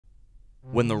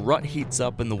When the rut heats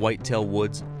up in the whitetail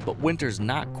woods, but winter's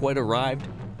not quite arrived,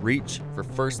 reach for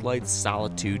First Lite's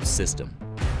Solitude system.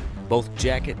 Both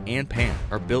jacket and pant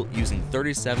are built using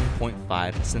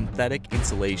 37.5 synthetic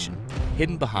insulation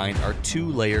hidden behind our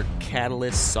 2-layer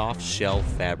Catalyst soft shell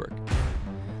fabric.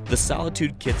 The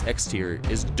Solitude Kit's exterior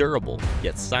is durable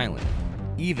yet silent,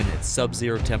 even at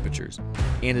sub-zero temperatures,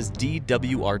 and is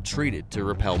DWR treated to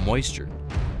repel moisture.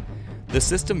 The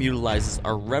system utilizes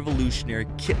our revolutionary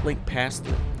KitLink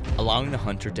pass-thru, allowing the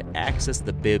hunter to access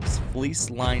the bib's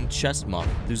fleece-lined chest muff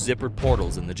through zippered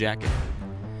portals in the jacket.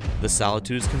 The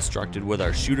Solitude is constructed with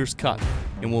our shooter's cut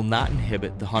and will not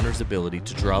inhibit the hunter's ability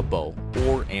to draw a bow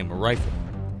or aim a rifle.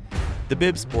 The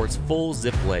bib sports full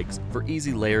zip legs for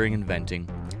easy layering and venting,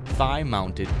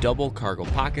 thigh-mounted double cargo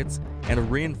pockets, and a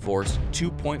reinforced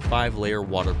 2.5-layer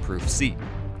waterproof seat.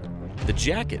 The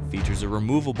jacket features a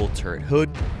removable turret hood,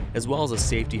 as well as a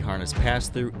safety harness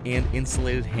pass-through and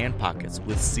insulated hand pockets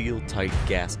with seal-tight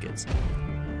gaskets.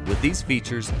 With these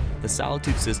features, the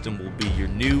Solitude system will be your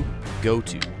new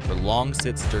go-to for long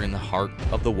sits during the heart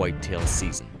of the whitetail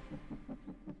season.